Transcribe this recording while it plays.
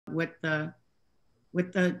with the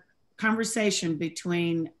conversation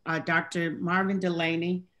between Dr. Marvin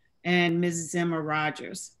Dulaney and Mrs. Emma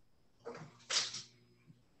Rodgers.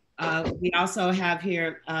 We also have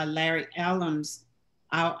here Larry Allums.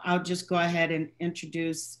 I'll just go ahead and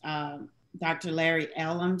introduce Dr. Larry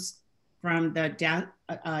Allums from the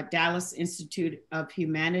Dallas Institute of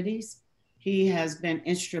Humanities. He has been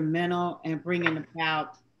instrumental in bringing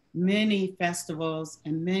about many festivals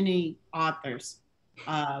and many authors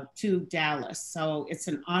to Dallas. So it's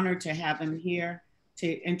an honor to have him here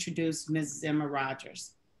to introduce Mrs. Emma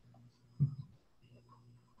Rodgers.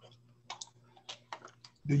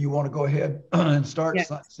 Do you want to go ahead and start,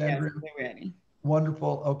 yes, Sandra? Yes, we're ready.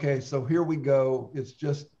 Wonderful. Okay, so here we go. It's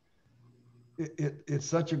just, it's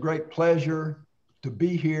such a great pleasure to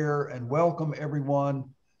be here and welcome everyone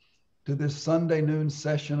to this Sunday noon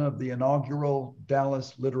session of the inaugural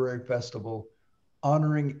Dallas Literary Festival,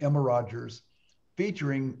 honoring Emma Rodgers,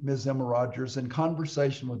 featuring Ms. Emma Rodgers in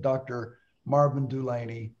conversation with Dr. Marvin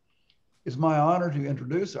Dulaney. It's my honor to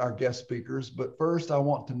introduce our guest speakers, but first I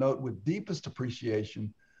want to note with deepest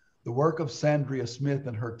appreciation the work of Sandria Smith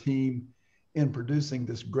and her team in producing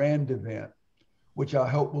this grand event, which I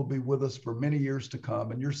hope will be with us for many years to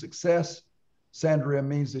come. And your success, Sandria,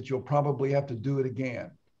 means that you'll probably have to do it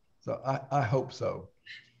again. So I hope so.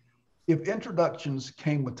 If introductions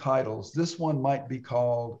came with titles, this one might be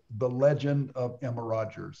called The Legend of Emma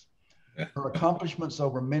Rodgers. Her accomplishments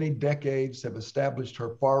over many decades have established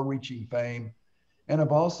her far-reaching fame and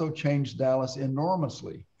have also changed Dallas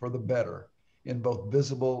enormously for the better in both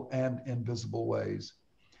visible and invisible ways.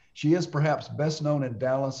 She is perhaps best known in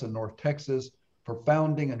Dallas and North Texas for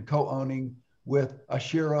founding and co-owning with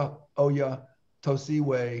Ashira Oya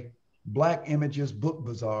Tosiwe Black Images Book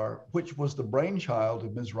Bazaar, which was the brainchild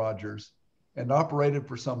of Ms. Rodgers and operated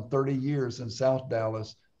for some 30 years in South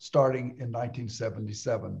Dallas, starting in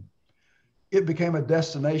 1977. It became a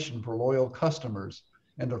destination for loyal customers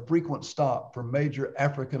and a frequent stop for major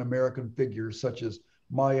African-American figures such as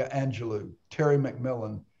Maya Angelou, Terry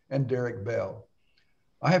McMillan, and Derek Bell.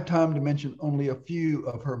 I have time to mention only a few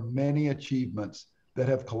of her many achievements that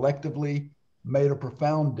have collectively made a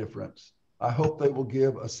profound difference. I hope they will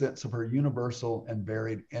give a sense of her universal and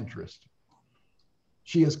varied interest.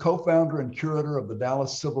 She is co-founder and curator of the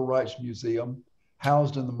Dallas Civil Rights Museum,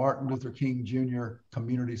 housed in the Martin Luther King Jr.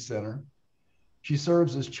 Community Center. She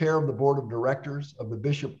serves as chair of the board of directors of the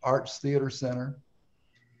Bishop Arts Theater Center.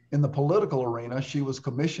 In the political arena, she was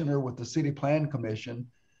commissioner with the City Plan Commission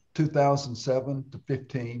 2007 to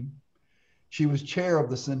 15. She was chair of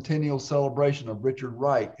the centennial celebration of Richard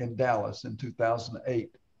Wright in Dallas in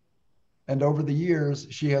 2008. And over the years,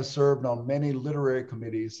 she has served on many literary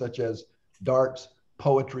committees such as DART's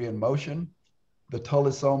Poetry in Motion, the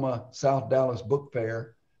Tullahoma South Dallas Book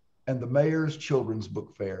Fair, and the Mayor's Children's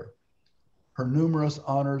Book Fair. Her numerous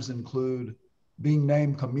honors include being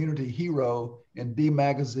named Community Hero in D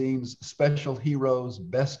Magazine's Special Heroes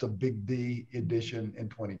Best of Big D edition in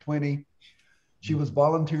 2020. She was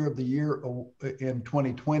Volunteer of the Year in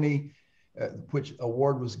 2020, which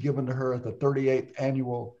award was given to her at the 38th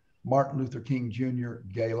Annual Martin Luther King Jr.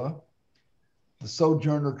 Gala. The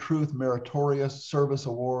Sojourner Truth Meritorious Service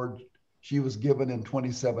Award she was given in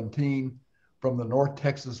 2017 from the North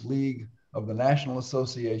Texas League of the National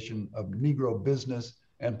Association of Negro Business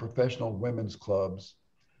and Professional Women's Clubs.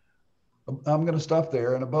 I'm going to stop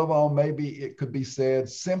there. And above all, maybe it could be said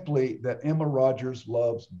simply that Emma Rodgers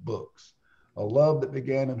loves books, a love that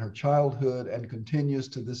began in her childhood and continues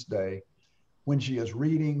to this day when she is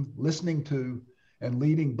reading, listening to, and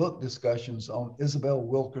leading book discussions on Isabel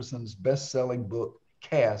Wilkerson's best-selling book,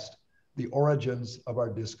 Caste: The Origins of Our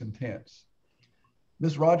Discontents.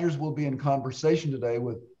 Ms. Rodgers will be in conversation today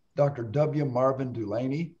with Dr. W. Marvin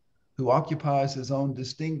Dulaney, who occupies his own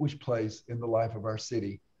distinguished place in the life of our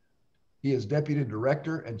city. He is Deputy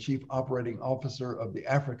Director and Chief Operating Officer of the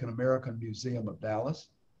African American Museum of Dallas,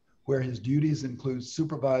 where his duties include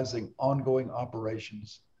supervising ongoing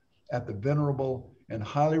operations at the venerable and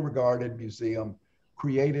highly regarded museum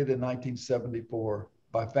created in 1974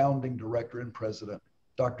 by founding director and president,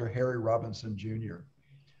 Dr. Harry Robinson Jr.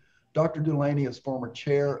 Dr. Dulaney is former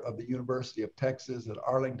chair of the University of Texas at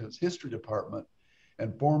Arlington's History Department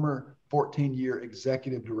and former 14-year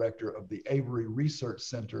executive director of the Avery Research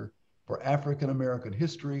Center for African American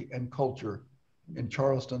History and Culture in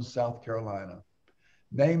Charleston, South Carolina.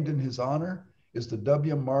 Named in his honor is the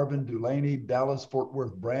W. Marvin Dulaney Dallas-Fort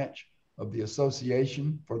Worth branch of the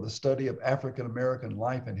Association for the Study of African American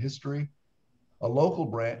Life and History, a local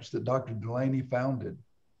branch that Dr. Dulaney founded.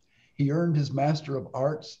 He earned his Master of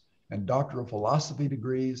Arts and Doctor of Philosophy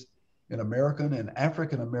degrees in American and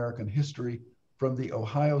African American history from The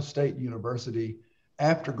Ohio State University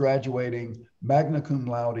after graduating magna cum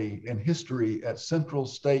laude in history at Central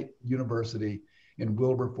State University in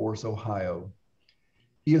Wilberforce, Ohio.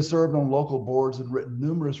 He has served on local boards and written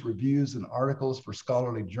numerous reviews and articles for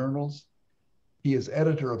scholarly journals. He is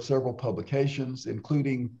editor of several publications,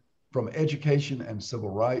 including From Education and Civil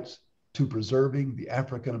Rights to Preserving the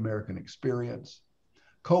African American Experience,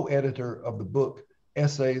 co-editor of the book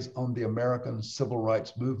Essays on the American Civil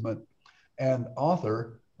Rights Movement, and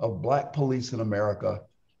author of Black Police in America,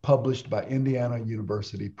 published by Indiana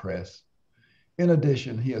University Press. In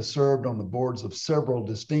addition, he has served on the boards of several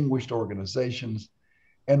distinguished organizations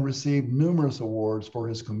and received numerous awards for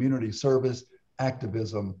his community service,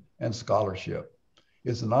 activism, and scholarship.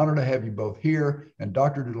 It's an honor to have you both here. And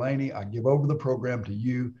Dr. Dulaney, I give over the program to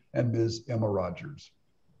you and Ms. Emma Rodgers.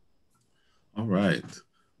 All right.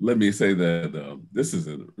 Let me say that this is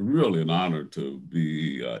really an honor to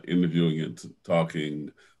be interviewing and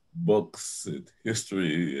talking books and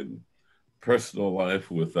history and personal life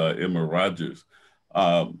with Emma Rodgers.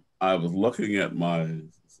 I was looking at my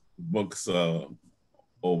books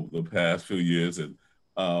over the past few years, and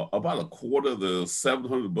about a quarter of the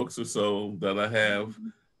 700 books or so that I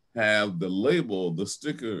have the label, the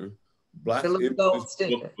sticker, Black Images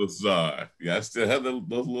Book Bazaar. Yeah, I still have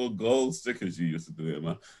those little gold stickers you used to do,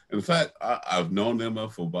 Emma. In fact, I've known Emma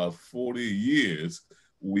for about 40 years.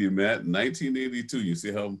 We met in 1982. You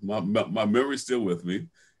see how my memory's still with me,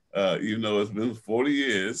 even though it's been 40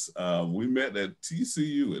 years. We met at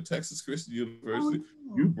TCU, at Texas Christian University.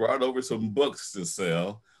 Oh. You brought over some books to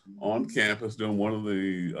sell on campus during one of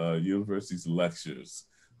the university's lectures.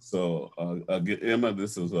 So again, Emma,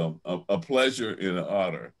 this is a pleasure and an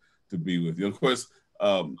honor to be with you. Of course,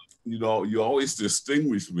 you know, you always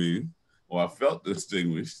distinguish me, or I felt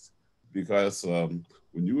distinguished, because when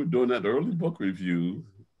you were doing that early book review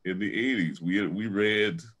in the 80s, we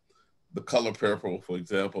read The Color Purple, for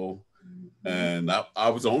example, and I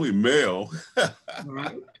was only male,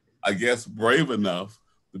 right. I guess brave enough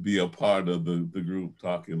to be a part of the group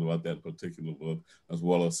talking about that particular book, as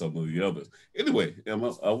well as some of the others. Anyway,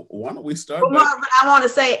 Emma, why don't we start? Well, Marvin, I want to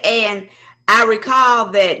say, and I recall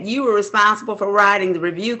that you were responsible for writing the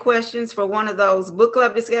review questions for one of those book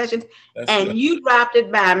club discussions. That's right. You dropped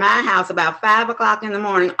it by my house about 5 o'clock in the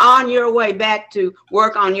morning on your way back to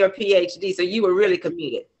work on your PhD. So you were really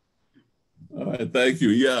committed. All right, thank you.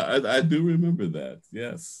 Yeah, I do remember that.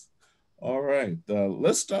 Yes. All right,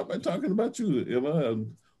 let's start by talking about you, Emma,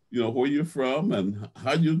 and you know, where you're from and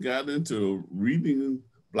how you got into reading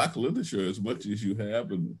Black literature as much as you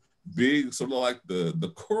have, and being sort of like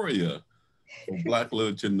the courier for Black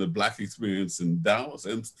literature and the Black experience in Dallas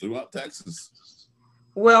and throughout Texas.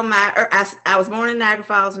 Well, I was born in Niagara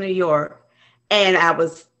Falls, New York, and I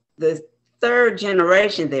was the third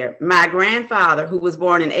generation there. My grandfather, who was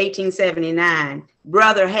born in 1879,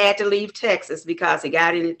 brother had to leave Texas because he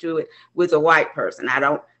got into it with a white person. I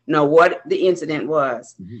don't know what the incident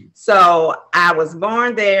was. Mm-hmm. So I was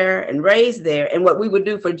born there and raised there. And what we would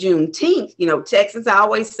do for Juneteenth, you know, Texans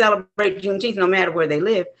always celebrate Juneteenth no matter where they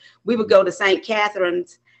live. We would go to St.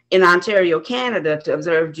 Catharines in Ontario, Canada to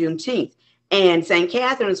observe Juneteenth. And St.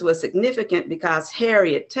 Catharines was significant because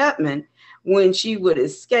Harriet Tubman, when she would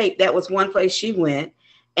escape, that was one place she went.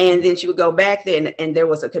 And then she would go back there, and there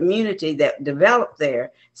was a community that developed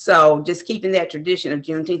there. So just keeping that tradition of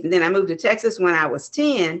Juneteenth. And then I moved to Texas when I was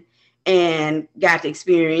 10 and got to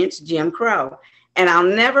experience Jim Crow. And I'll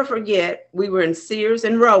never forget, we were in Sears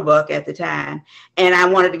and Roebuck at the time, and I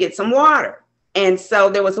wanted to get some water. And so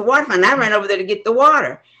there was a water fountain. I ran over there to get the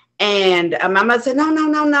water. And my mother said,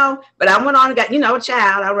 no. But I went on and got, you know, a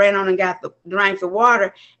child. I ran on and drank the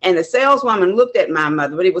water. And the saleswoman looked at my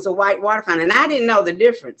mother, but it was a white water fountain. And I didn't know the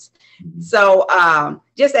difference. So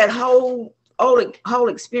just that whole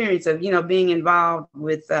experience of, you know, being involved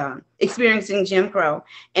with experiencing Jim Crow.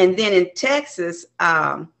 And then in Texas,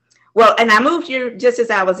 and I moved here just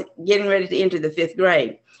as I was getting ready to enter the 5th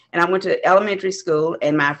grade. And I went to elementary school,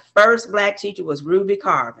 and my first Black teacher was Ruby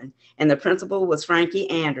Carvin, and the principal was Frankie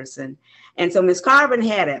Anderson. And so Miss Carvin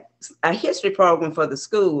had a history program for the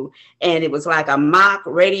school, and it was like a mock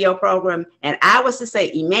radio program, and I was to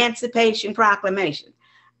say Emancipation Proclamation.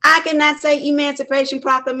 I cannot say Emancipation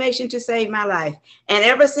Proclamation to save my life. And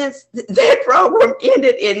ever since that program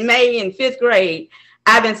ended in May in 5th grade,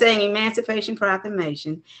 I've been saying Emancipation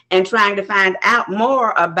Proclamation and trying to find out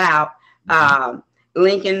more about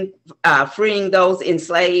Lincoln freeing those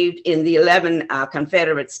enslaved in the 11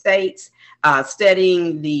 Confederate states,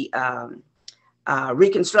 studying the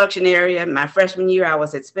Reconstruction area. My freshman year, I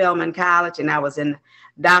was at Spelman College, and I was in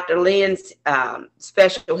Dr. Lynn's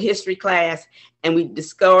special history class, and we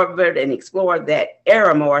discovered and explored that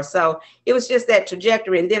era more. So it was just that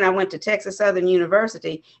trajectory. And then I went to Texas Southern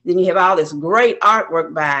University. Then you have all this great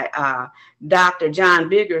artwork by Dr. John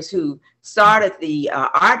Biggers, who started the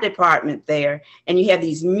art department there. And you have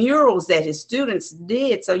these murals that his students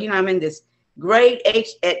did. So, you know, I'm in this great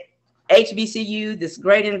at HBCU, this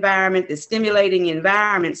great environment, this stimulating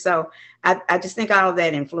environment. So I just think all of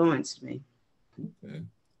that influenced me. Okay.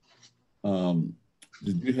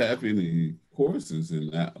 Did you have any courses in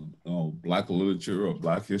that, Black literature or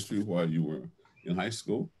Black history while you were in high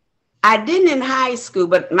school? I didn't in high school,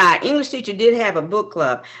 but my English teacher did have a book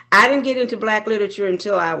club. I didn't get into Black literature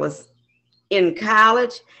until I was in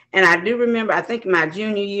college. And I do remember, I think my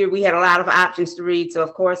junior year, we had a lot of options to read. So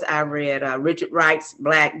of course I read Richard Wright's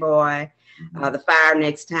Black Boy, The Fire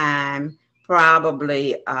Next Time,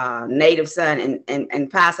 probably Native Son,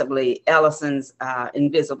 and possibly Ellison's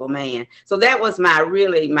Invisible Man. So that was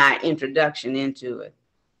my introduction into it.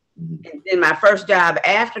 And then my first job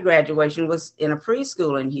after graduation was in a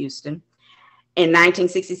preschool in Houston in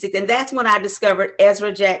 1966. And that's when I discovered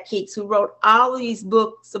Ezra Jack Keats, who wrote all of these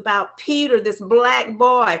books about Peter, this Black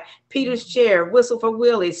boy, Peter's Chair, Whistle for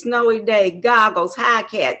Willie, Snowy Day, Goggles, High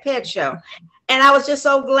Cat, Pet Show. And I was just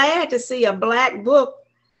so glad to see a book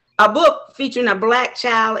featuring a Black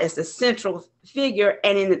child as the central figure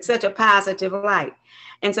and in such a positive light.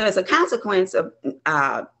 And so as a consequence of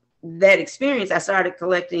that experience, I started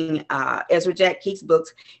collecting Ezra Jack Keats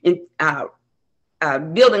books and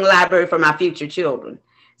building a library for my future children.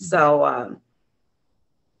 So,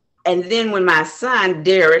 and then when my son,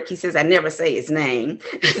 Derek, he says I never say his name.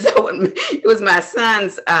 So when it was my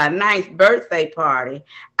son's 9th birthday party,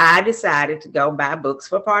 I decided to go buy books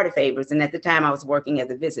for party favors. And at the time I was working at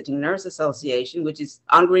the Visiting Nurse Association, which is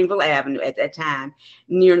on Greenville Avenue at that time,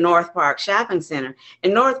 near North Park Shopping Center.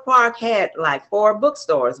 And North Park had like 4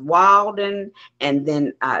 bookstores, Walden, and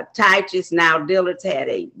then Tychus, now Dillard's, had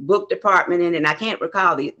a book department in it. And I can't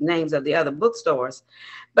recall the names of the other bookstores,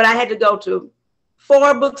 but I had to go to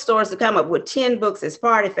 4 bookstores to come up with 10 books as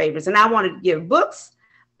party favors. And I wanted to give books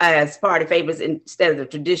as party favors instead of the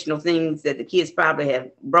traditional things that the kids probably have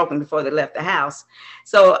broken before they left the house.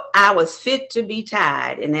 So I was fit to be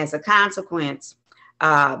tied. And as a consequence,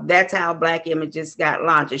 that's how Black Images got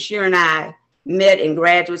launched. Ashir and I met in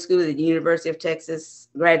graduate school at the University of Texas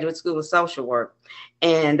Graduate School of Social Work.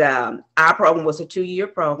 And our program was a 2-year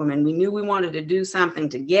program, and we knew we wanted to do something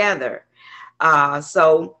together.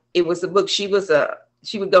 So it was a book. She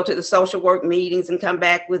would go to the social work meetings and come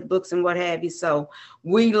back with books and what have you. So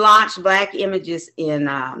we launched Black Images in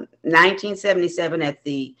 1977 at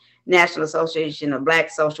the National Association of Black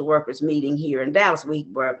Social Workers meeting here in Dallas. We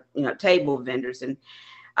were, table vendors, and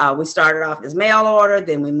we started off as mail order.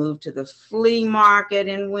 Then we moved to the flea market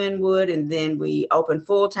in Wynwood, and then we opened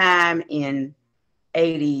full time in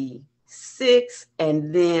 '86,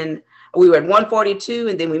 and then we were at 142,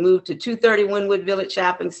 and then we moved to 230 Wynwood Village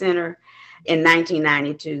Shopping Center in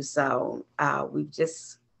 1992. So we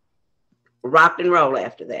just rocked and rolled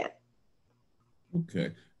after that.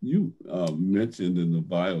 Okay. You mentioned in the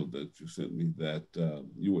bio that you sent me that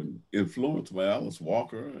you were influenced by Alice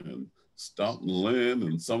Walker and Staunton Lynn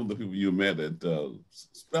and some of the people you met at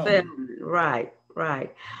Spelman. Right.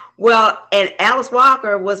 Well, and Alice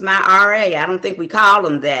Walker was my RA. I don't think we called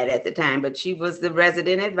them that at the time, but she was the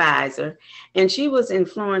resident advisor, and she was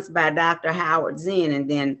influenced by Dr. Howard Zinn, and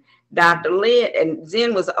then Dr. Lynn, and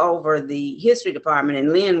Zinn was over the history department,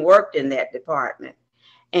 and Lynn worked in that department.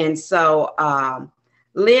 And so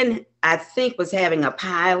Lynn, I think, was having a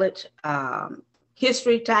pilot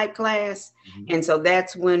history type class. And so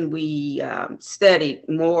that's when we studied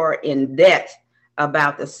more in depth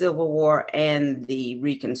about the Civil War and the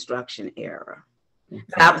Reconstruction era. Okay.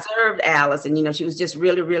 I observed Alice, and she was just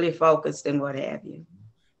really, really focused and what have you.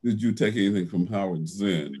 Did you take anything from Howard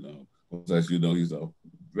Zinn? As you know, he's a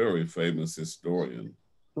very famous historian.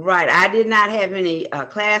 Right. I did not have any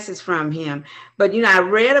classes from him, but I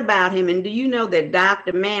read about him. And do you know that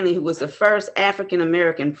Dr. Manley, who was the first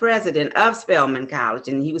African-American president of Spelman College,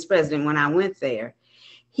 and he was president when I went there,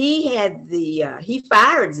 he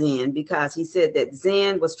fired Zinn because he said that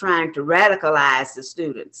Zinn was trying to radicalize the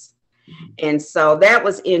students. And so that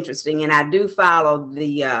was interesting. And I do follow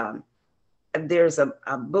there's a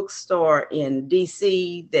bookstore in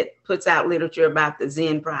DC that puts out literature about the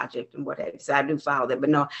Zinn Project and what have you. So I do follow that. But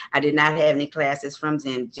no, I did not have any classes from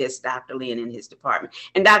Zinn, just Dr. Lynn in his department.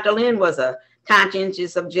 And Dr. Lynn was a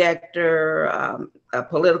conscientious objector, a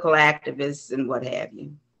political activist, and what have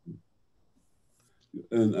you.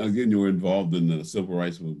 And again, you were involved in the civil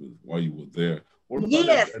rights movement while you were there.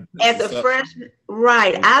 Yes, as a freshman,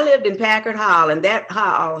 right. I lived in Packard Hall, and that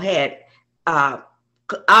hall had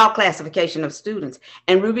all classification of students.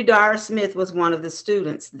 And Ruby Doris Smith was one of the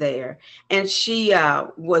students there. And she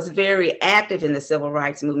was very active in the civil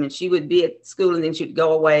rights movement. She would be at school and then she'd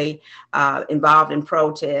go away involved in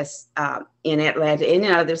protests in Atlanta and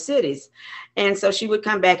in other cities. And so she would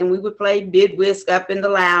come back and we would play bid whisk up in the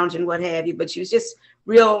lounge and what have you, but she was just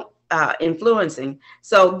real influencing.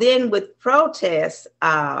 So then with protests,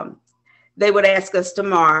 they would ask us to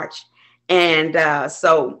march. And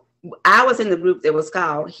so I was in the group that was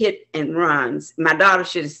called Hit and Runs. My daughter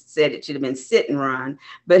should have said it should have been Sit and Run,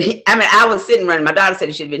 but I was Sit and Run. My daughter said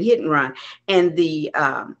it should have been Hit and Run. And the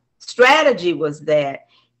strategy was that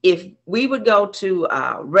if we would go to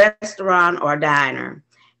a restaurant or a diner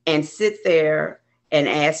and sit there and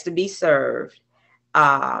ask to be served,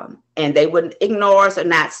 and they would ignore us or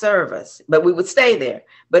not serve us, but we would stay there.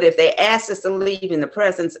 But if they asked us to leave in the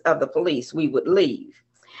presence of the police, we would leave.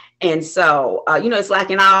 And so, it's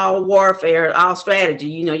like in all warfare, all strategy,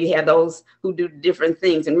 you have those who do different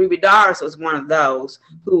things. And Ruby Doris was one of those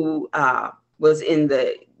who was in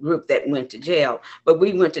the group that went to jail. But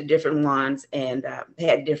we went to different ones and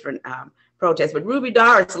had different protests. But Ruby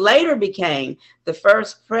Doris later became the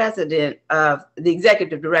first president of the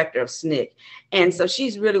executive director of SNCC. And so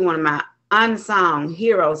she's really one of my unsung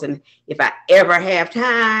heroes. And if I ever have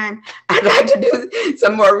time, I'd like to do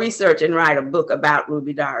some more research and write a book about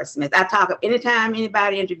Ruby Doris Smith. I talk anytime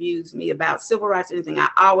anybody interviews me about civil rights or anything, I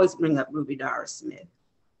always bring up Ruby Doris Smith.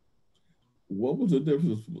 What was the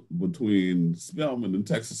difference between Spelman and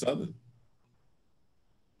Texas Southern?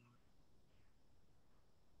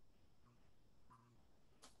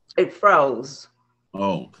 It froze.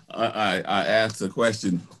 Oh, I asked the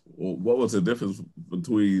question, what was the difference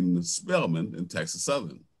between Spelman and Texas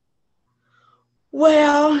Southern?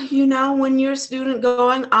 Well, when you're a student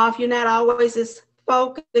going off, you're not always as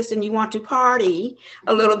focused and you want to party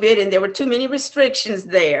a little bit, and there were too many restrictions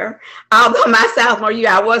there. Although my sophomore year,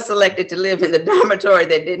 I was selected to live in the dormitory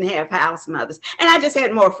that didn't have house mothers, and I just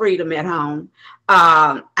had more freedom at home.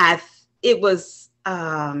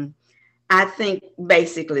 I think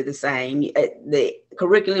basically the same. The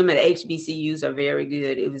curriculum at HBCUs are very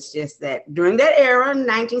good. It was just that during that era,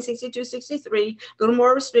 1962, 63, a little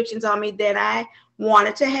more restrictions on me that I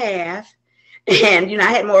wanted to have. And, I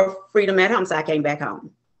had more freedom at home, so I came back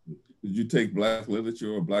home. Did you take Black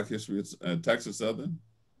literature or Black history at Texas Southern?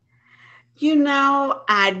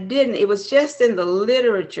 I didn't. It was just in the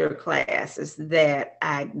literature classes that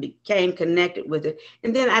I became connected with it.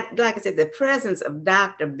 And then, like I said, the presence of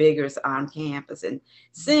Dr. Biggers on campus and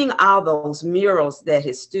seeing all those murals that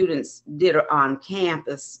his students did on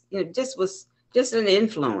campus, just was just an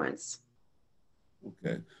influence.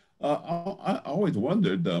 Okay. I always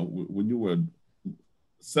wondered when you were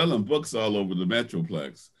selling books all over the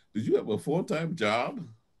Metroplex, did you have a full-time job?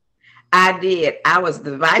 I did. I was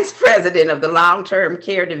the vice president of the long-term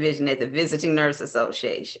care division at the Visiting Nurse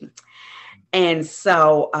Association. And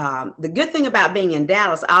so the good thing about being in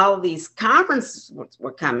Dallas, all of these conferences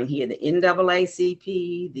were coming here, the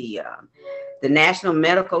NAACP, the National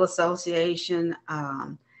Medical Association,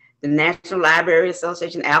 the National Library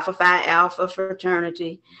Association, Alpha Phi Alpha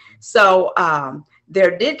fraternity. So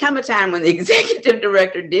there did come a time when the executive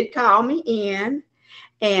director did call me in,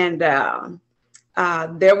 and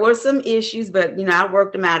there were some issues, but I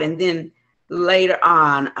worked them out. And then later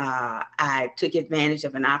on, I took advantage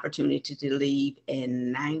of an opportunity to leave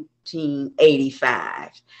in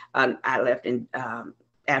 1985. I left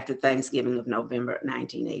after Thanksgiving of November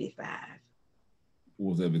 1985.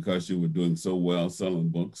 Was that because you were doing so well selling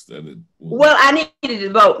books that it was... Well, I needed to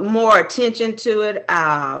devote more attention to it.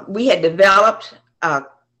 We had developed a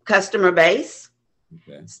customer base.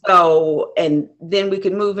 Okay. So, and then we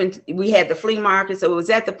could move into, we had the flea market. So it was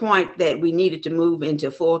at the point that we needed to move into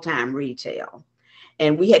full-time retail.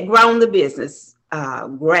 And we had grown the business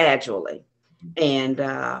gradually and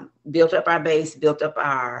built up our base, built up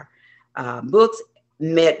our books,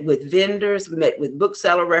 met with vendors, met with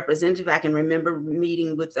bookseller representatives. I can remember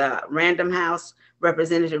meeting with Random House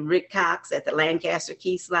Representative Rick Cox at the Lancaster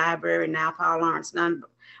Keys Library, now Paul Lawrence Dunbar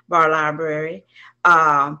Library.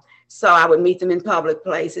 So I would meet them in public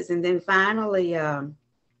places, and then finally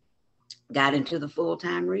got into the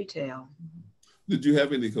full-time retail. Did you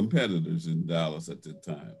have any competitors in Dallas at the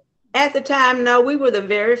time? At the time, no. We were the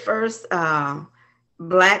very first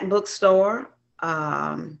Black bookstore.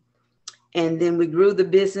 And then we grew the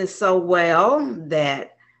business so well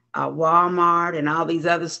that Walmart and all these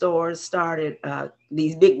other stores started,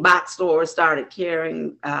 these big box stores started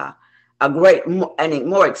carrying a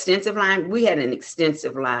more extensive line. We had an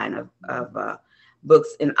extensive line of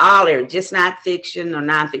books in all areas, just not fiction or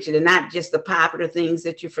nonfiction, and not just the popular things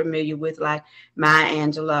that you're familiar with, like Maya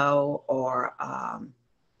Angelou or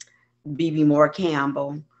B.B. Moore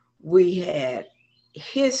Campbell. We had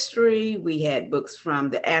history. We had books from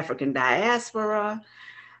the African diaspora.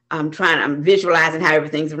 I'm visualizing how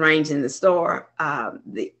everything's arranged in the store.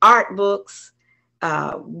 The art books.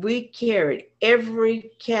 We carried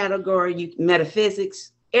every category,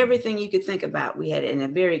 metaphysics, everything you could think about. We had in a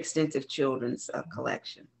very extensive children's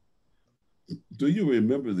collection. Do you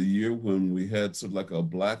remember the year when we had sort of like a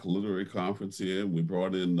Black literary conference here? We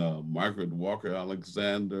brought in Margaret Walker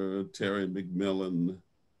Alexander, Terry McMillan,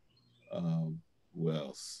 who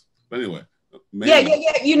else? But anyway. Yeah.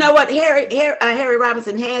 You know what? Harry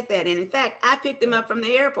Robinson had that. And in fact, I picked him up from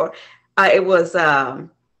the airport. It was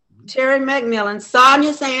Terry McMillan,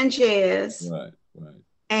 Sonia Sanchez, right.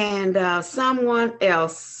 And someone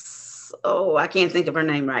else. Oh, I can't think of her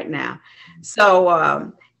name right now.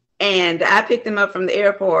 So, and I picked them up from the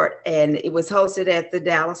airport, and it was hosted at the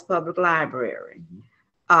Dallas Public Library.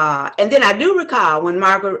 And then I do recall when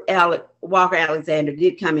Margaret Walker Alexander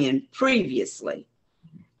did come in previously.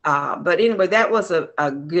 But anyway, that was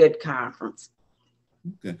a good conference.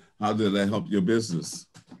 Okay. How did that help your business?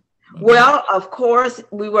 Well, of course,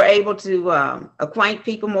 we were able to acquaint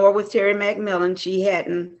people more with Terry McMillan. She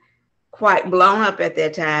hadn't quite blown up at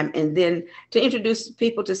that time. And then to introduce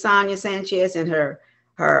people to Sonia Sanchez and her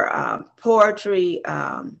poetry,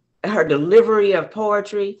 her delivery of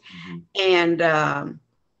poetry. And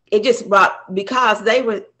it just brought, because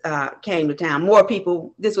they came to town, more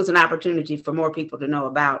people, this was an opportunity for more people to know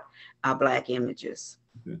about Black Images,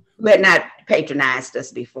 who had not patronized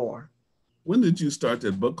us before. When did you start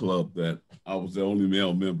that book club that I was the only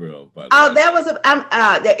male member of? That was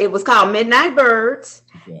it was called Midnight Birds.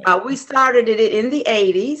 Okay. We started it in the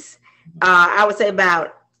 80s. I would say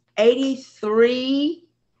about 83.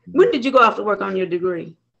 When did you go off to work on your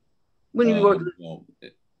degree? When you worked?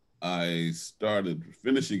 I started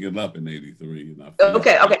finishing it up in 83.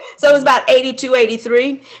 Okay. So it was about 82,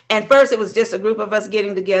 83. And first it was just a group of us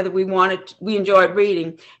getting together. We enjoyed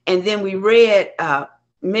reading. And then we read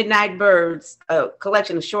Midnight Birds, a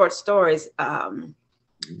collection of short stories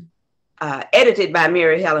edited by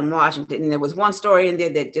Mary Helen Washington. And there was one story in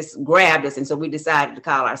there that just grabbed us. And so we decided to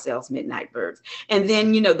call ourselves Midnight Birds. And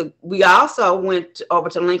then, we also went over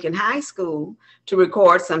to Lincoln High School to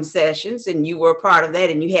record some sessions. And you were a part of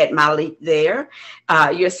that. And you had Malik there,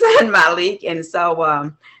 your son Malik. And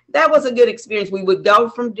so that was a good experience. We would go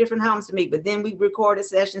from different homes to meet, but then we recorded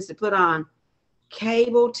sessions to put on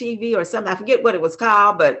cable TV or something. I forget what it was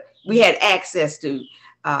called, but we had access to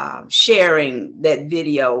sharing that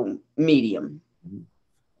video medium.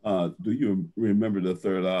 Do you remember the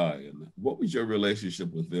Third Eye? And what was your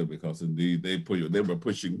relationship with them? Because indeed they were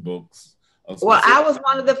pushing books. Well, I was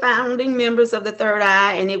one of the founding members of the Third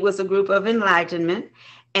Eye, and it was a group of enlightenment.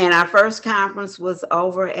 And our first conference was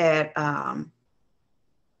over at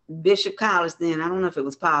Bishop College then. I don't know if it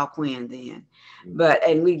was Paul Quinn then,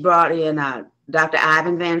 and we brought in Dr.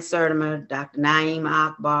 Ivan Van Sertimer, Dr. Naeem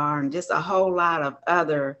Akbar, and just a whole lot of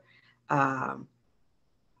other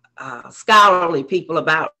scholarly people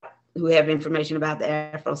who have information about the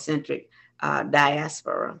Afrocentric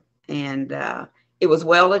diaspora. And it was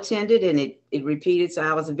well attended, and it repeated. So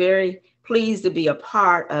I was very pleased to be a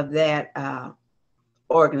part of that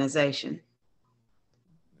organization.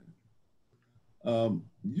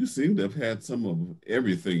 You seem to have had some of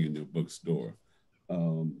everything in your bookstore.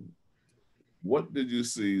 What did you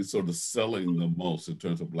see sort of selling the most in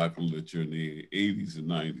terms of Black literature in the 80s and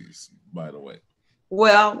 90s, by the way?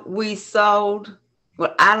 Well,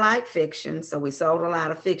 I like fiction, so we sold a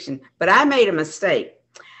lot of fiction, but I made a mistake.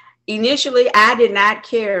 Initially, I did not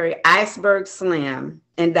carry Iceberg Slim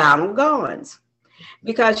and Donald Goins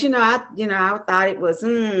because, I thought it was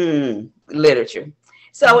literature.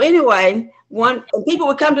 So anyway, people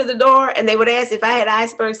would come to the door and they would ask if I had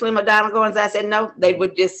Iceberg Slim or Donald Goins. I said no. They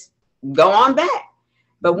would just go on back.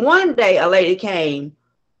 But one day a lady came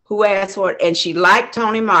who asked for it, and she liked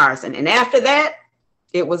Toni Morrison. And after that,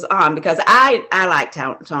 it was on because I liked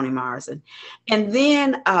Toni Morrison. And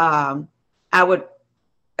then I would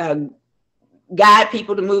guide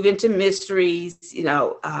people to move into mysteries.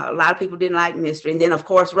 A lot of people didn't like mystery. And then, of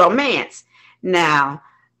course, romance. Now,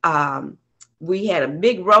 we had a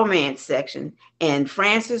big romance section, and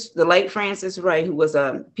the late Frances Ray, who was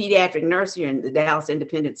a pediatric nurse here in the Dallas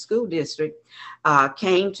Independent School District,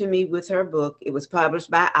 came to me with her book. It was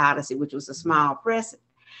published by Odyssey, which was a small press,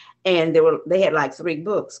 and they had like 3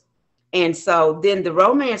 books. And so then the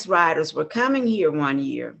romance writers were coming here one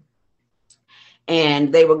year,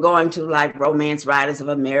 And they were going to like Romance Writers of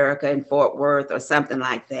America in Fort Worth or something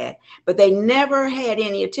like that. But they never had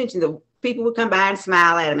any attention. The people would come by and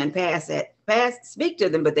smile at them and speak to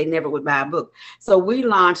them, but they never would buy a book. So we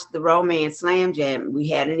launched the Romance Slam Jam. We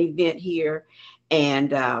had an event here, and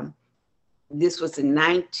this was in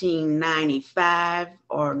 1995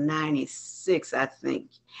 or 96, I think.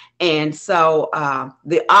 And so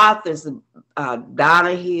the authors,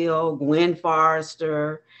 Donna Hill, Gwen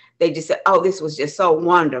Forrester, they just said, oh, this was just so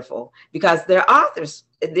wonderful, because their authors,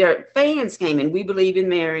 their fans came in. We believe in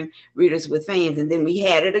marrying readers with fans. And then we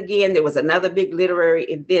had it again. There was another big literary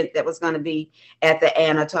event that was going to be at the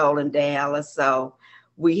Anatole in Dallas. So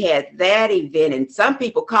we had that event, and some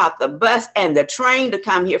people caught the bus and the train to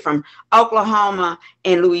come here from Oklahoma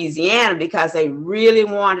and Louisiana because they really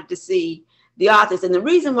wanted to see the authors. And the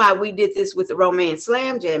reason why we did this with the Romance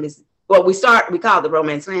Slam Jam is, well, we call it the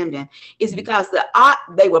Romance Slam Jam, is because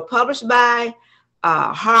they were published by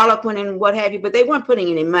Harlequin and what have you, but they weren't putting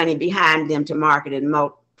any money behind them to market and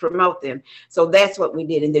promote them. So that's what we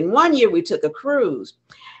did. And then one year we took a cruise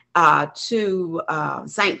to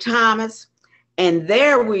St. Thomas, and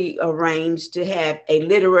there we arranged to have a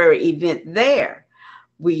literary event there.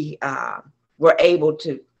 We were able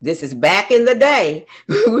to, this is back in the day,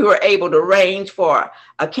 we were able to arrange for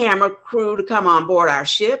a camera crew to come on board our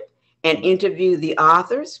ship and interview the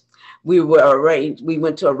authors. We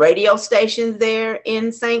went to a radio station there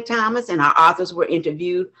in St. Thomas, and our authors were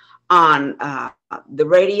interviewed on the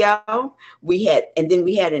radio. And then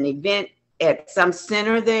we had an event at some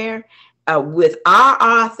center there with our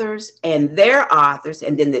authors and their authors,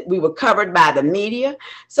 and then we were covered by the media.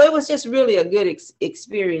 So it was just really a good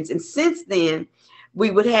experience. And since then, we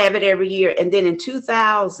would have it every year. And then in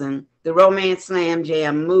 2000, the Romance Slam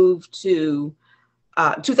Jam moved to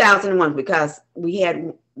 2001, because we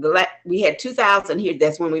had 2000 here.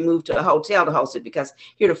 That's when we moved to a hotel to host it, because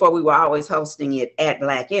heretofore we were always hosting it at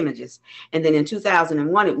Black Images. And then in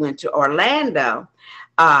 2001, it went to Orlando.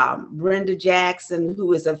 Brenda Jackson,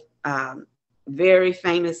 who is a very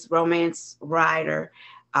famous romance writer.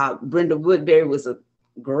 Brenda Woodbury was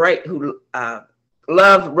who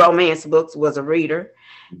loved romance books, was a reader.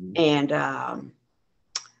 Mm-hmm. And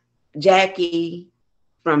Jackie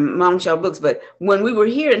from Mom Show Books. But when we were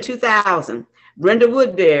here in 2000, Brenda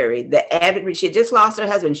Woodbury, the avid reader, she had just lost her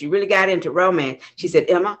husband. She really got into romance. She said,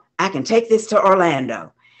 Emma, I can take this to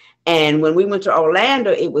Orlando. And when we went to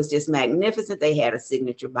Orlando, it was just magnificent. They had a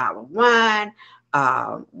signature bottle of wine.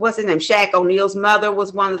 What's his name? Shaq O'Neal's mother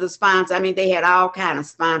was one of the sponsors. I mean, they had all kind of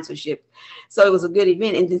sponsorship. So it was a good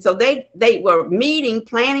event. And then, so they were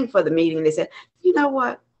planning for the meeting. They said, you know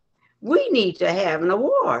what? We need to have an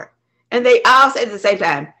award. And they all said at the same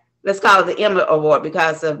time, let's call it the Emma Award,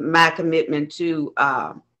 because of my commitment to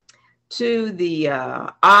the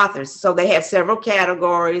authors. So they have several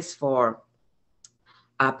categories for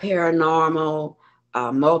paranormal,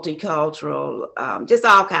 multicultural, just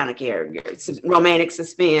all kind of categories, romantic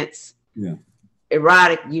suspense,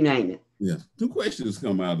 erotic, you name it. Yeah. Two questions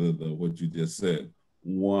come out of what you just said.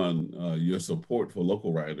 One, your support for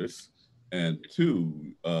local writers, and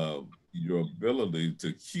two, your ability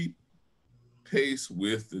to keep pace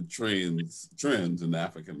with the trends in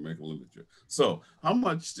African American literature. So how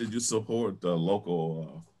much did you support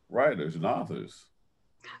local writers and authors?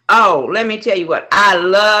 Oh, let me tell you what, I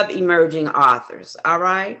love emerging authors, all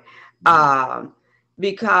right?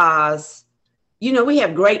 Because, you know, we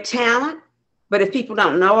have great talent, but if people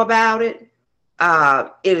don't know about it,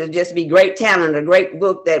 it'll just be great talent, a great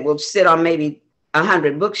book that will sit on maybe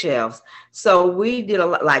 100 bookshelves. So we did a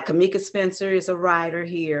lot, like Kamika Spencer is a writer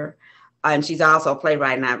here, and she's also a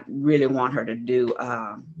playwright, and I really want her to do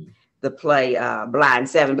the play Blind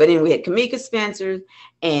Seven. But then we had Kamika Spencer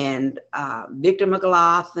and Victor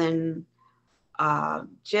McLaughlin,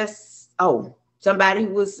 somebody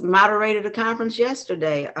who was moderated a conference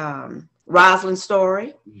yesterday, Rosalind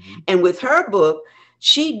Story. Mm-hmm. And with her book,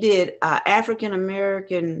 she did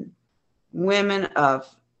African-American divas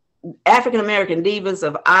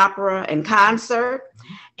of opera and concert.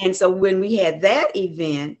 Mm-hmm. And so when we had that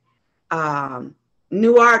event,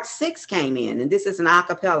 New Art 6 came in, and this is an a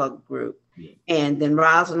cappella group. Yeah. And then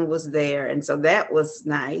Rosalind was there. And so that was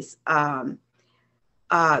nice. Then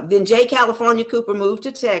J. California Cooper moved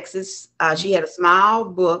to Texas. She had a small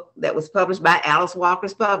book that was published by Alice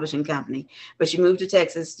Walker's Publishing Company, but she moved to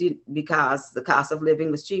Texas because the cost of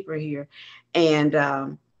living was cheaper here. And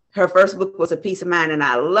her first book was A Piece of Mind. And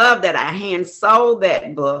I love that I hand sold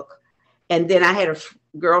that book. And then I had a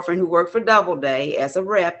girlfriend who worked for Doubleday as a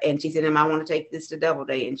rep, and she said, I want to take this to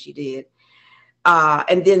Doubleday, and she did.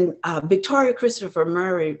 And then Victoria Christopher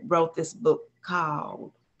Murray wrote this book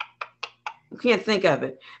called I can't think of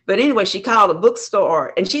it. But anyway, she called a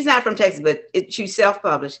bookstore, and she's not from Texas, but she's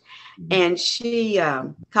self-published. And she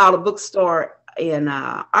called a bookstore in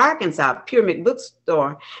Arkansas, Pyramid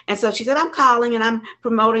Bookstore. And so she said, I'm calling and I'm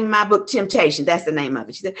promoting my book, Temptation. That's the name of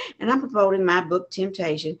it. She said, and I'm promoting my book,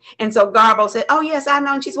 Temptation. And so Garbo said, oh, yes, I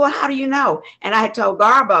know. And she said, well, how do you know? And I had told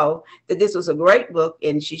Garbo that this was a great book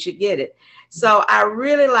and she should get it. So I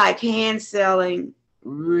really like hand selling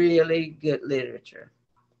really good literature.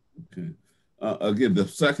 Okay. Again, the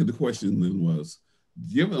second question then was,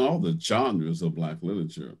 given all the genres of Black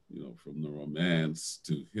literature, you know, from the romance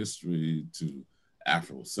to history to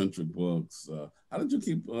Afrocentric books, how did you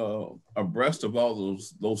keep abreast of all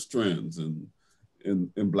those trends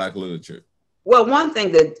in Black literature? Well, one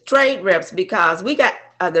thing, the trade reps, because we got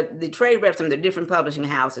the trade reps from the different publishing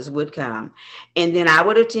houses would come. And then I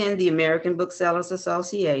would attend the American Booksellers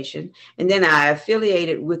Association. And then I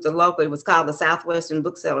affiliated with the local, it was called the Southwestern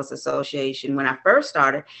Booksellers Association when I first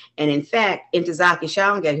started. And in fact, Ntozake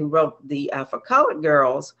Shange, who wrote the For Colored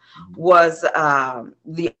Girls, was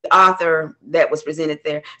the author that was presented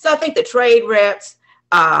there. So I think the trade reps,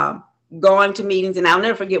 going to meetings, and I'll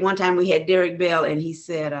never forget one time we had Derek Bell, and he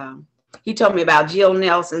said, he told me about Jill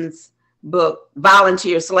Nelson's book,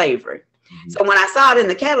 Volunteer Slavery. So when I saw it in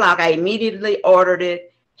the catalog, I immediately ordered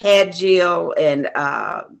it, had Jill and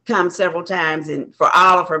come several times and for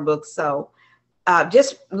all of her books. So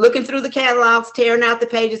just looking through the catalogs, tearing out the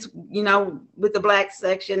pages, you know, with the Black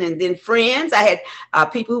section, and then friends. I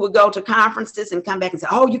had people who would go to conferences and come back and say,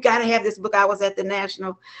 oh, you got to have this book. I was at the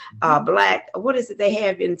National Black, what is it they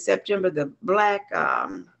have in September? The Black,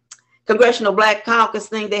 Congressional Black Caucus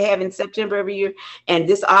thing they have in September every year. And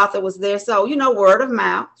this author was there. So, you know, word of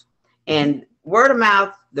mouth,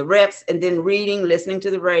 the reps, and then reading, listening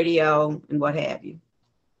to the radio and what have you.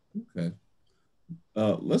 Okay.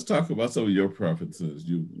 Let's talk about some of your preferences.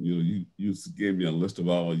 You gave me a list of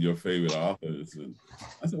all your favorite authors. And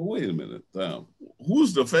I said, wait a minute,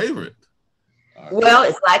 who's the favorite? Well,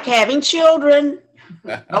 it's like having children.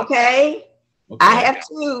 Okay. Okay. I have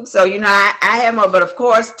two, so you know I have more, but of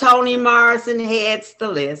course Toni Morrison heads the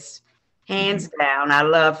list, hands down. I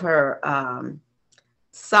love her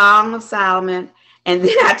Song of Solomon, and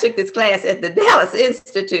then I took this class at the Dallas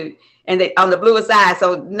Institute, and on the Bluest Eye.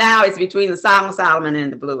 So now it's between the Song of Solomon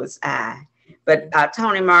and the Bluest Eye. But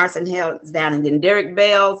Toni Morrison held down, and then Derek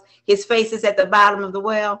Bell's His Face is at the Bottom of the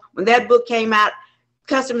Well. When that book came out,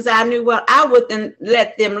 customers I knew well, I wouldn't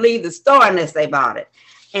let them leave the store unless they bought it.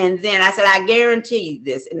 And then I said, I guarantee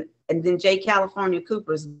this. And then J. California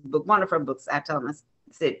Cooper's book, one of her books, I told him, I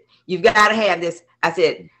said, you've got to have this. I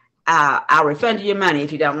said, I'll refund you your money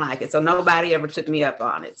if you don't like it. So nobody ever took me up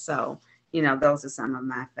on it. So, you know, those are some of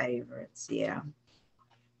my favorites. Yeah.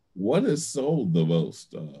 What has sold the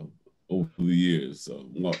most over the years?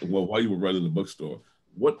 While you were running the bookstore,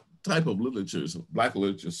 what type of literature, Black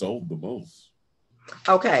literature, sold the most?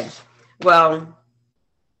 Okay. Well,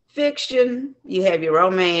 fiction, you have your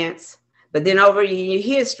romance, but then over your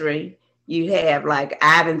history, you have like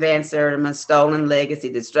Ivan Van Sertima's Stolen Legacy,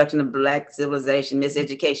 Destruction of Black Civilization,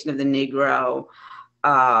 Miseducation of the Negro,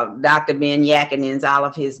 Dr. Ben Yakinin's, all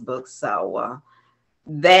of his books. So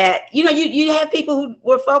that, you know, you have people who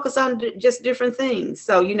were focused on just different things.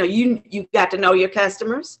 So, you know, you got to know your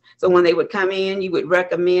customers. So when they would come in, you would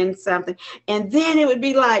recommend something. And then it would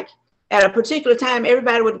be like at a particular time,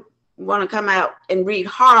 everybody would want to come out and read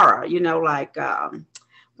horror, you know, like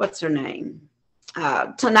what's her name,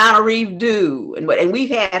 Tanana Reeve Dew, and we've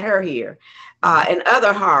had her here, and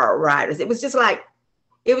other horror writers. It was just like,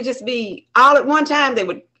 it would just be all at one time. They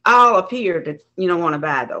would all appear to, you know, want to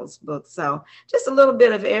buy those books. So just a little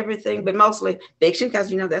bit of everything, but mostly fiction,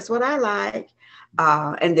 because you know that's what I like.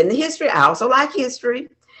 And then the history. I also like history.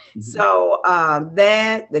 So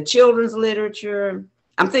that, the children's literature.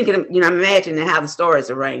 I'm thinking, you know, I'm imagining how the story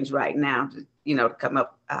is arranged right now, to, you know, to come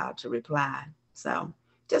up to reply. So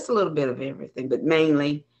just a little bit of everything, but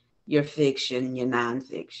mainly your fiction, your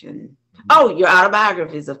nonfiction. Oh, your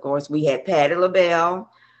autobiographies, of course. We had Patti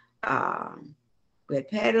LaBelle.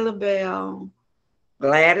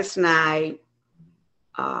 Gladys Knight.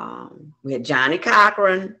 We had Johnny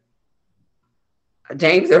Cochran,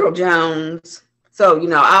 James Earl Jones. So, you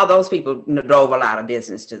know, all those people, you know, drove a lot of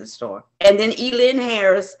business to the store. And then Elin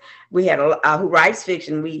Harris, we had who writes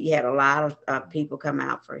fiction. We had a lot of people come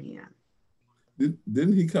out for him.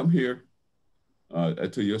 Didn't he come here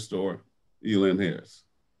to your store, Elin Harris?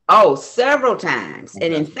 Oh, several times. Okay.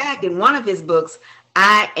 And in fact, in one of his books,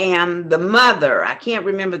 I am the mother. I can't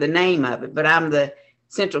remember the name of it, but I'm the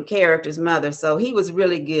central character's mother. So he was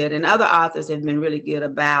really good. And other authors have been really good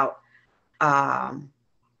about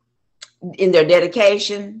in their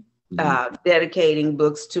dedication, dedicating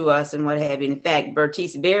books to us and what have you. In fact,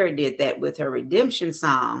 Bertice Berry did that with her Redemption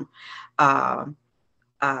song.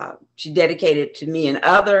 She dedicated to me and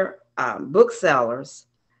other booksellers,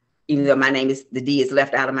 even though my name is, the D is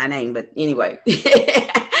left out of my name, but anyway.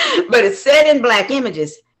 But it's set in Black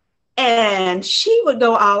Images. And she would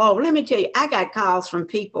go all over. Let me tell you, I got calls from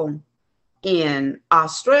people in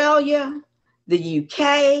Australia, the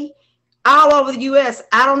UK, all over the US.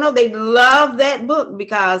 I don't know, they love that book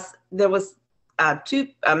because there was a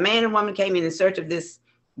man and woman came in search of this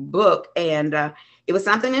book, and it was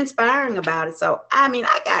something inspiring about it. So, I mean,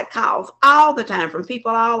 I got calls all the time from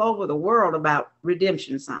people all over the world about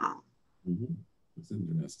Redemption Song. Mm-hmm. That's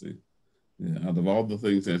interesting. Yeah, out of all the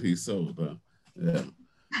things that he sold, yeah.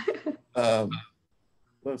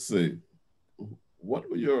 Let's see. What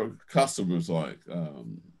were your customers like?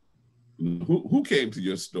 Who came to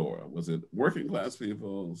your store? Was it working class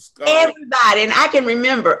people? Scholars? Everybody. And I can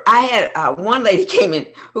remember I had one lady came in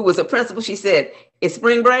who was a principal. She said, "It's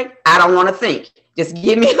spring break. I don't want to think. Just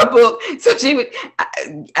give me a book." So she would,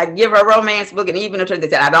 I give her a romance book, and even attorney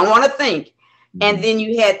said, "I don't want to think." Mm-hmm. And then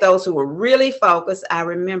you had those who were really focused. I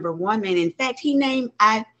remember one man, in fact, he named,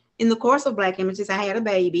 in the course of Black Images, I had a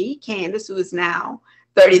baby, Candace, who is now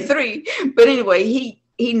 33. But anyway, he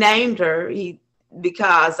named her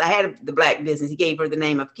because I had the Black business. He gave her the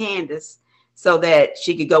name of Candace so that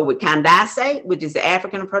she could go with Candace, which is the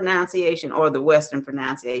African pronunciation or the Western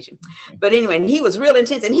pronunciation. But anyway, and he was real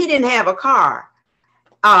intense, and he didn't have a car.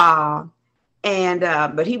 But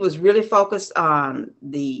he was really focused on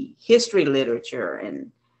the history literature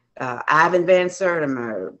and Ivan Van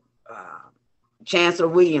Sertimer, Chancellor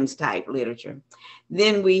Williams type literature.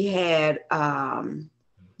 Then we had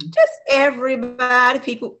just everybody,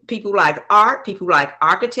 people like art, people like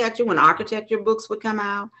architecture, when architecture books would come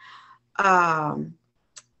out.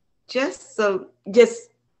 Just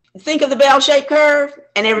think of the bell-shaped curve,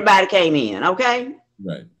 and everybody came in, okay?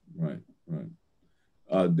 Right.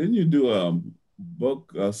 Didn't you do a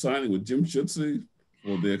book signing with Jim Schutze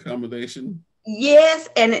for the accommodation? Yes,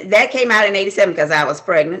 and that came out in '87 because I was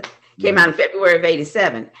pregnant. Came out in February of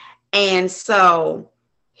 '87. And so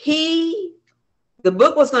the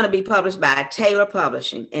book was going to be published by Taylor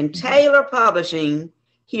Publishing. And Taylor Publishing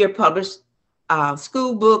here published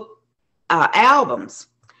school book albums.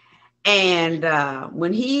 And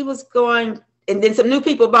when he was going, and then some new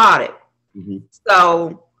people bought it. Mm-hmm.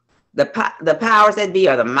 So the powers that be,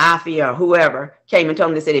 or the mafia or whoever, came and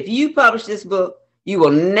told him, they said, if you publish this book, you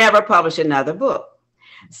will never publish another book.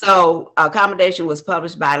 So Accommodation was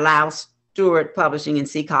published by Lyle Stewart Publishing in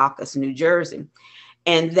Secaucus, New Jersey.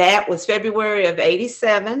 And that was February of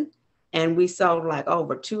 '87. And we sold like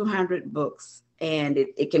over 200 books. And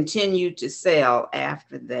it continued to sell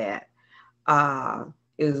after that.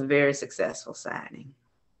 It was a very successful signing.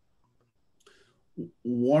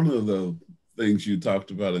 One of the things you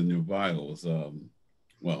talked about in your bio was,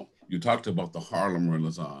 you talked about the Harlem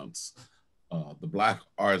Renaissance, the Black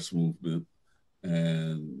arts movement.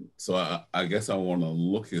 And so I guess I want to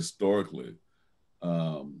look historically.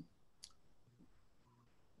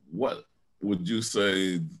 What would you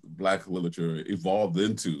say Black literature evolved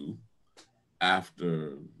into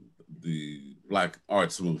after the Black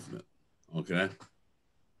arts movement? Okay.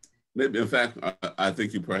 Maybe, in fact, I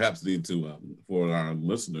think you perhaps need to, for our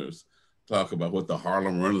listeners, talk about what the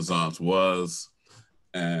Harlem Renaissance was.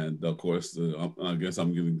 And of course, I guess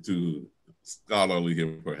I'm getting too scholarly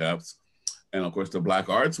here, perhaps. And of course, the Black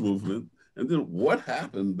arts movement. And then what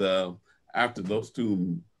happened after those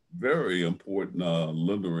two very important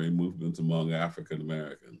literary movements among African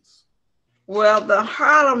Americans? Well, the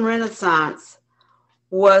Harlem Renaissance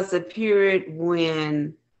was a period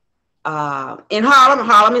when in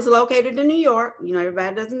Harlem is located in New York. You know,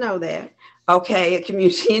 everybody doesn't know that. Okay, a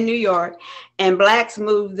community in New York. And Blacks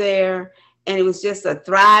moved there, and it was just a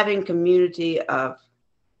thriving community of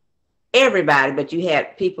everybody. But you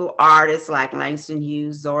had people, artists like Langston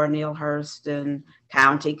Hughes, Zora Neale Hurston,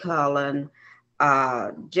 Countee Cullen,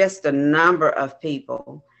 just a number of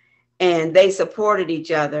people. And they supported each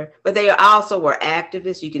other, but they also were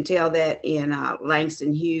activists. You can tell that in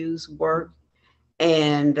Langston Hughes' work.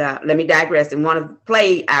 And let me digress. And one of the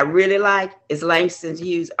play I really like is Langston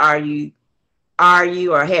Hughes' Are You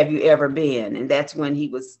or Have You Ever Been? And that's when he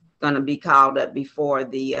was going to be called up before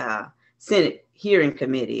the Senate hearing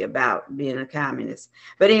committee about being a communist.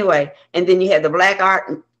 But anyway, and then you had the Black art,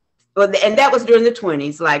 and that was during the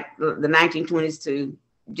 20s, like the 1920s to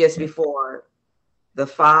just before the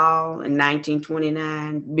fall in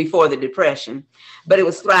 1929, before the Depression. But it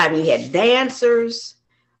was thriving. You had dancers,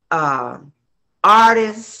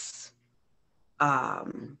 artists,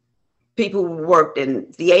 people who worked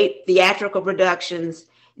in theatrical productions.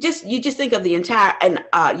 You just think of the entire, and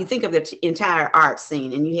you think of the entire art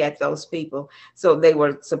scene, and you had those people. So they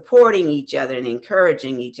were supporting each other and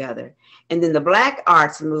encouraging each other. And then the Black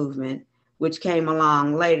arts movement, which came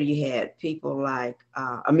along later, you had people like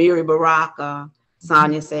Amiri Baraka,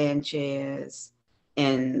 Sonia Sanchez,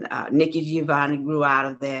 and Nikki Giovanni grew out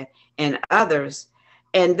of that, and others.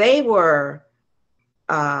 And they were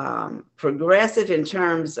progressive in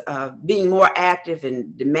terms of being more active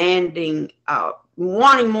and demanding,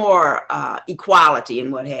 wanting more equality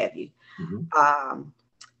and what have you. Mm-hmm.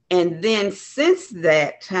 And then since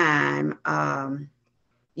that time,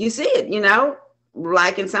 you see it, you know,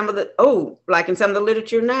 like in some of the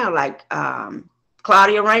literature now, like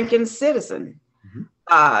Claudia Rankine's Citizen.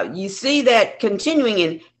 Mm-hmm. You see that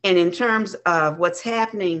continuing, and in terms of what's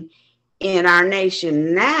happening in our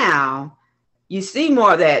nation now, you see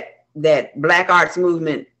more of that Black arts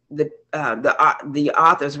movement, the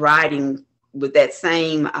authors writing with that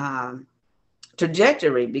same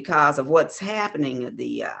trajectory because of what's happening,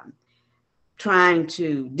 the trying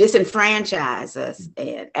to disenfranchise us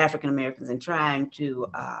and African Americans, and trying to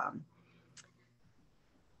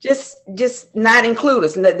just not include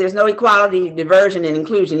us. And that there's no equality, diversion, and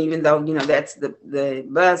inclusion, even though, you know, that's the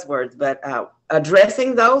buzzwords, but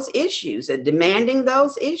addressing those issues and demanding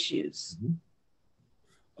those issues. Mm-hmm.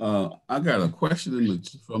 I got a question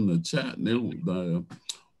from the chat. The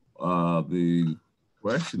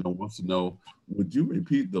questioner wants to know, would you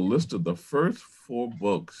repeat the list of the first 4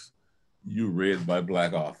 books you read by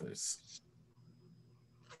Black authors?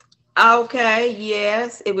 Okay,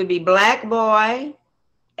 yes. It would be Black Boy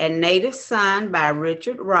and Native Son by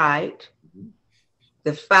Richard Wright. Mm-hmm.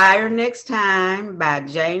 The Fire Next Time by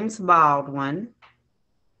James Baldwin.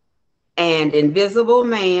 And Invisible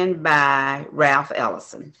Man by Ralph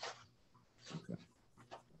Ellison. Okay.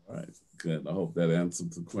 All right, good. I hope that answers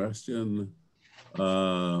the question.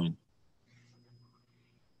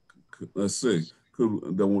 Let's see.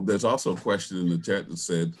 There's also a question in the chat that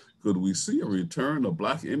said, could we see a return of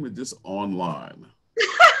Black Images online?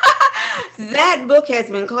 That book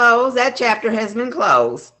has been closed. That chapter has been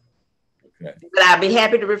closed. Okay. But I'd be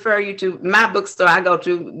happy to refer you to my bookstore I go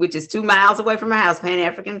to, which is 2 miles away from my house,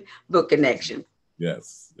 Pan-African Book Connection.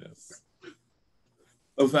 Yes, yes.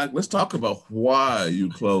 In fact, let's talk about why you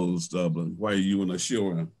closed, why you and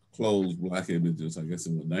Ashura closed Black Images, I guess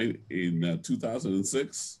in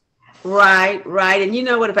 2006. Right. And you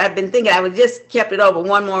know what, if I'd been thinking, I would just kept it over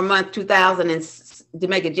one more month, 2000, to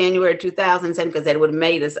make it January 2007, because that would have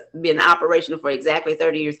made us been operational for exactly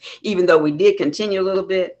 30 years, even though we did continue a little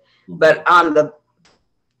bit. But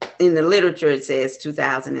in the literature, it says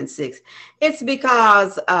 2006. It's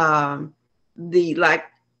because like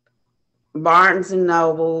Barnes and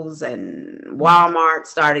Nobles and Walmart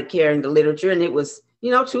started carrying the literature, and it was,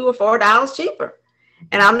 you know, $2 or $4 cheaper.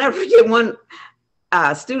 And I'll never forget, one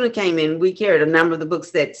student came in. We carried a number of the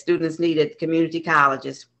books that students need at community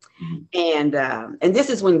colleges, and this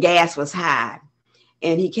is when gas was high.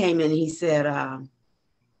 And he came in and he said,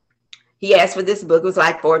 he asked for this book. It was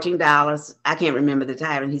like $14. I can't remember the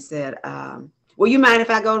title. And he said, well, you mind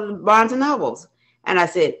if I go to Barnes and Nobles? And I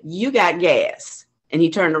said, you got gas. And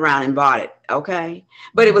he turned around and bought it. Okay.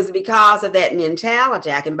 But it was because of that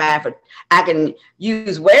mentality. I can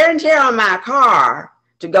use wear and tear on my car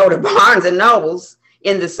to go to Barnes and Nobles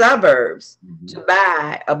in the suburbs to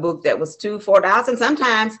buy a book that was $2, $4. And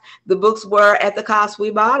sometimes the books were at the cost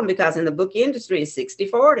we bought them, because in the book industry it's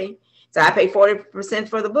 60-40. So I pay 40%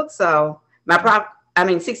 for the book. So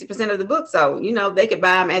 60% of the book. So, you know, they could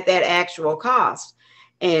buy them at that actual cost.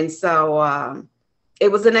 And so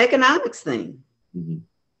it was an economics thing. Mm-hmm.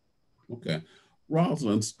 Okay.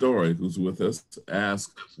 Rosalind Story, who's with us,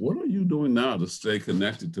 asks, what are you doing now to stay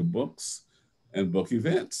connected to books and book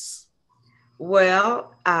events?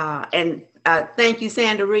 Well, thank you,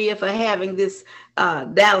 Sandaria, for having this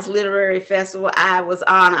Dallas Literary Festival. I was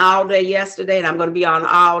on all day yesterday, and I'm going to be on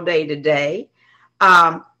all day today.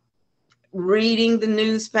 Reading the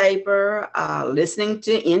newspaper, listening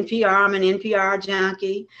to NPR. I'm an NPR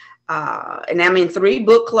junkie. And I'm in 3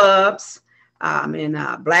 book clubs. I'm in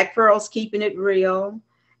Black Pearls Keeping It Real.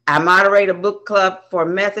 I moderate a book club for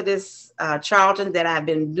Methodist Charlton that I've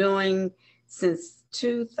been doing since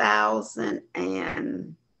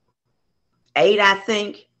 2008, I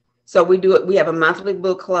think. So we do it. We have a monthly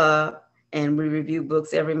book club, and we review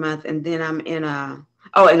books every month. And then I'm in a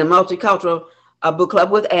multicultural book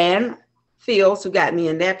club with Ann Fields, who got me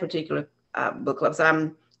in that particular book club. So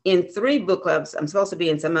I'm in 3 book clubs. I'm supposed to be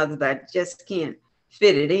in some others, but I just can't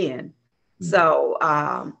fit it in. So,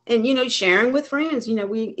 and, you know, sharing with friends, you know,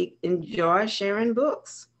 we enjoy sharing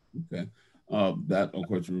books. Okay. That, of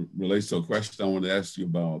course, relates to a question I want to ask you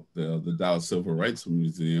about the Dallas Civil Rights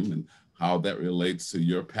Museum and how that relates to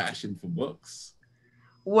your passion for books.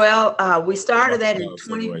 Well, we started that in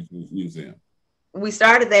Civil Rights Museum. We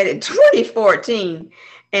started that in 2014.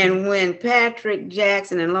 And when Patrick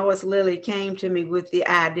Jackson and Lois Lilly came to me with the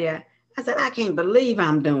idea, I said, I can't believe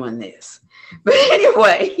I'm doing this. But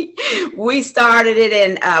anyway, we started it,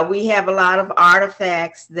 and we have a lot of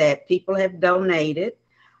artifacts that people have donated,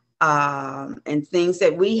 and things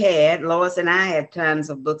that we had. Lois and I had tons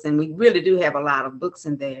of books, and we really do have a lot of books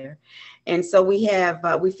in there. And so we have,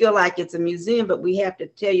 we feel like it's a museum, but we have to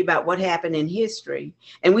tell you about what happened in history.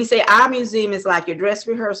 And we say our museum is like your dress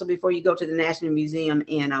rehearsal before you go to the National Museum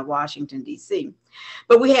in Washington, D.C.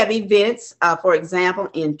 But we have events, for example,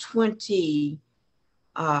 in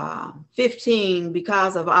 2015,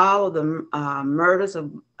 because of all of the murders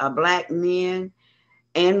of Black men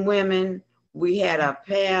and women, we had a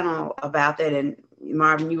panel about that, and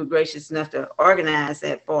Marvin, you were gracious enough to organize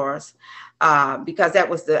that for us, because that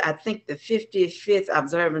was I think the 55th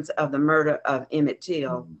observance of the murder of Emmett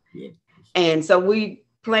Till. Yeah. And so we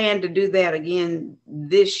plan to do that again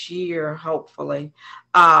this year, hopefully.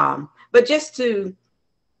 But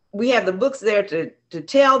we have the books there to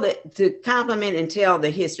complement and tell the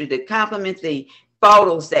history, to complement the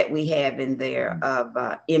photos that we have in there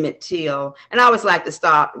of Emmett Till. And I always like to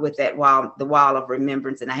start with that the wall of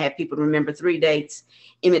remembrance. And I have people remember 3 dates.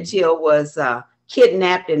 Emmett Till was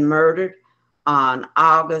kidnapped and murdered on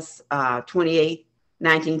August 28,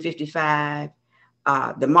 1955.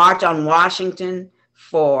 The March on Washington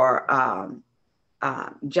for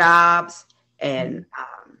jobs and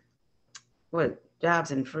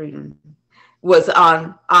jobs and freedom was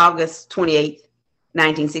on August 28th,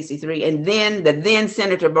 1963. And then the then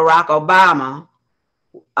Senator Barack Obama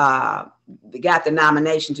got the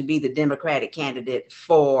nomination to be the Democratic candidate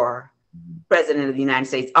for President of the United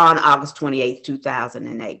States on August 28th,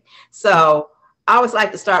 2008. So I always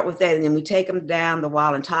like to start with that, and then we take them down the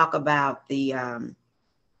wall and talk about the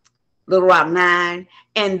Little Rock Nine,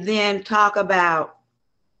 and then talk about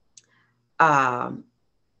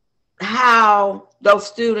how those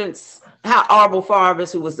students, how Orville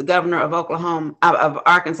Farvis, who was the governor of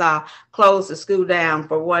Arkansas, closed the school down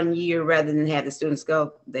for 1 year rather than have the students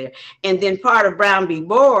go there. And then part of Brown v.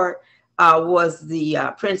 Board was the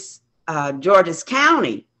Prince George's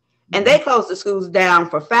County, and they closed the schools down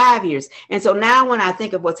for 5 years. And so now when I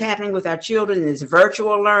think of what's happening with our children in this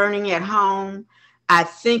virtual learning at home, I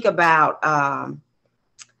think about,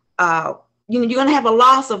 you're going to have a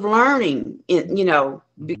loss of learning,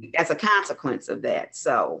 as a consequence of that.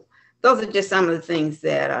 So those are just some of the things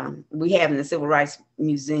that we have in the Civil Rights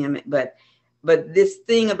Museum. But this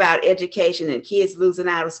thing about education and kids losing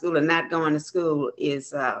out of school and not going to school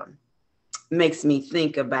makes me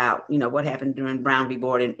think about, what happened during Brown v.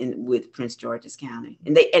 Board with Prince George's County.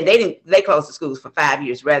 And they closed the schools for 5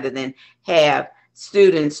 years rather than have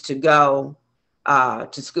students to go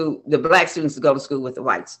to school, the Black students to go to school with the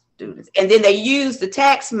white students. And then they use the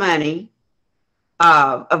tax money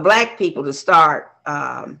of Black people to start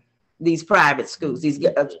these private schools. They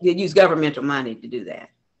use governmental money to do that.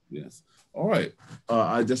 Yes. All right.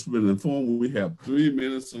 I just been informed we have 3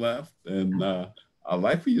 minutes left, and I'd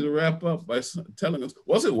like for you to wrap up by telling us,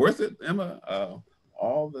 was it worth it, Emma?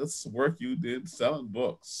 All this work you did selling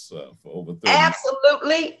books for over 30 years.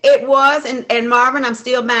 Absolutely, it was. And Marvin, I'm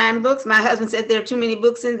still buying books. My husband said there are too many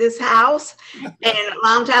books in this house. And a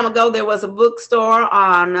long time ago, there was a bookstore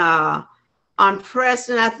on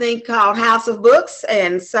Preston, I think, called House of Books.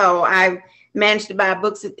 And so I managed to buy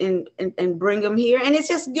books and bring them here. And it's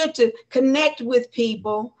just good to connect with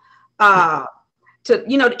people, to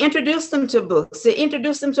introduce them to books, to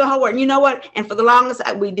introduce them to whole work. You know what? And for the longest,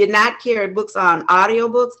 we did not carry books on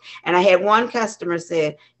audiobooks. And I had one customer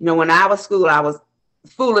said, when I was school, I was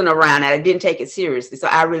fooling around and I didn't take it seriously. So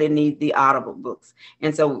I really need the audible books.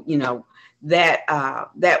 And so,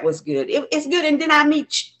 that was good. It's good. And then I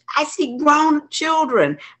see grown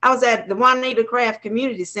children. I was at the Juanita Craft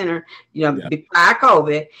Community Center, before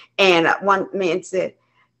COVID. And one man said,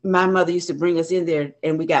 my mother used to bring us in there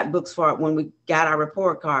and we got books for it when we got our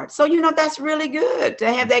report card. So, that's really good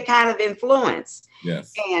to have that kind of influence.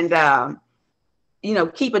 Yes. And,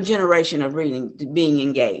 keep a generation of reading, being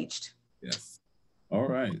engaged. Yes. All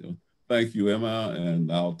right. Thank you, Emma.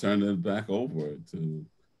 And I'll turn it back over to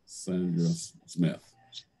Sandra Smith.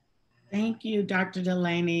 Thank you, Dr.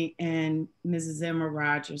 Dulaney and Mrs. Emma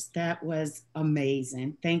Rodgers. That was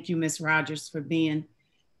amazing. Thank you, Ms. Rodgers, for being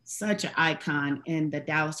such an icon in the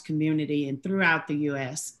Dallas community and throughout the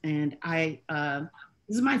U.S. And this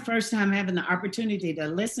is my first time having the opportunity to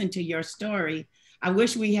listen to your story I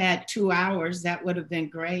wish we had 2 hours. That would have been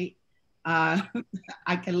great. I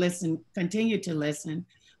can continue to listen.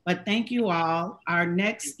 But thank you all. Our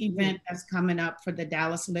next event that's coming up for the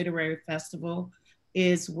Dallas Literary Festival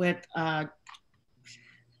is with, we're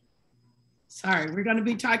going to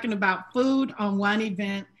be talking about food on one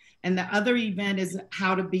event, and the other event is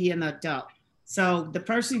how to be an adult. So the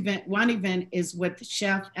first event, one event is with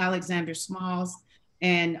Chef Alexander Smalls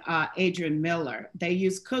and Adrian Miller. They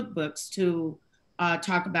use cookbooks to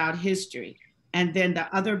talk about history. And then the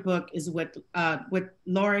other book is with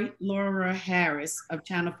Laura Harris of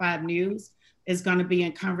Channel 5 News, is going to be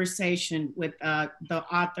in conversation with the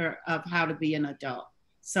author of How to Be an Adult.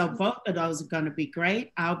 So both of those are going to be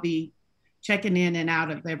great. I'll be checking in and out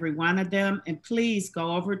of every one of them. And please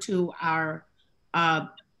go over to our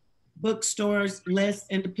bookstores list,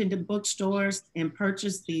 independent bookstores, and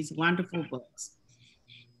purchase these wonderful books.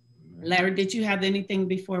 Larry, did you have anything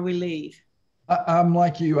before we leave? I'm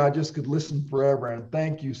like you, I just could listen forever. And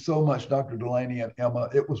thank you so much, Dr. Dulaney and Emma.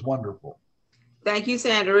 It was wonderful. Thank you,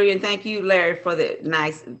 Sandra, and thank you, Larry, for the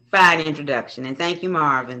nice, fine introduction. And thank you,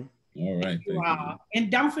 Marvin. All right. Thank you. And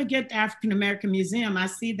don't forget the African American Museum. I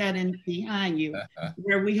see that behind you,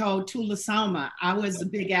 where we hold Tulasoma. I was a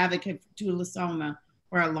big advocate for Tulasoma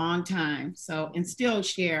for a long time. So, and still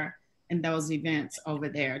share in those events over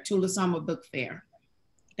there, Tulasoma Book Fair.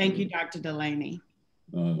 Thank you, Dr. Dulaney.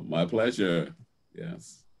 My pleasure.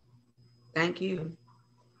 Yes. Thank you.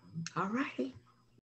 All righty.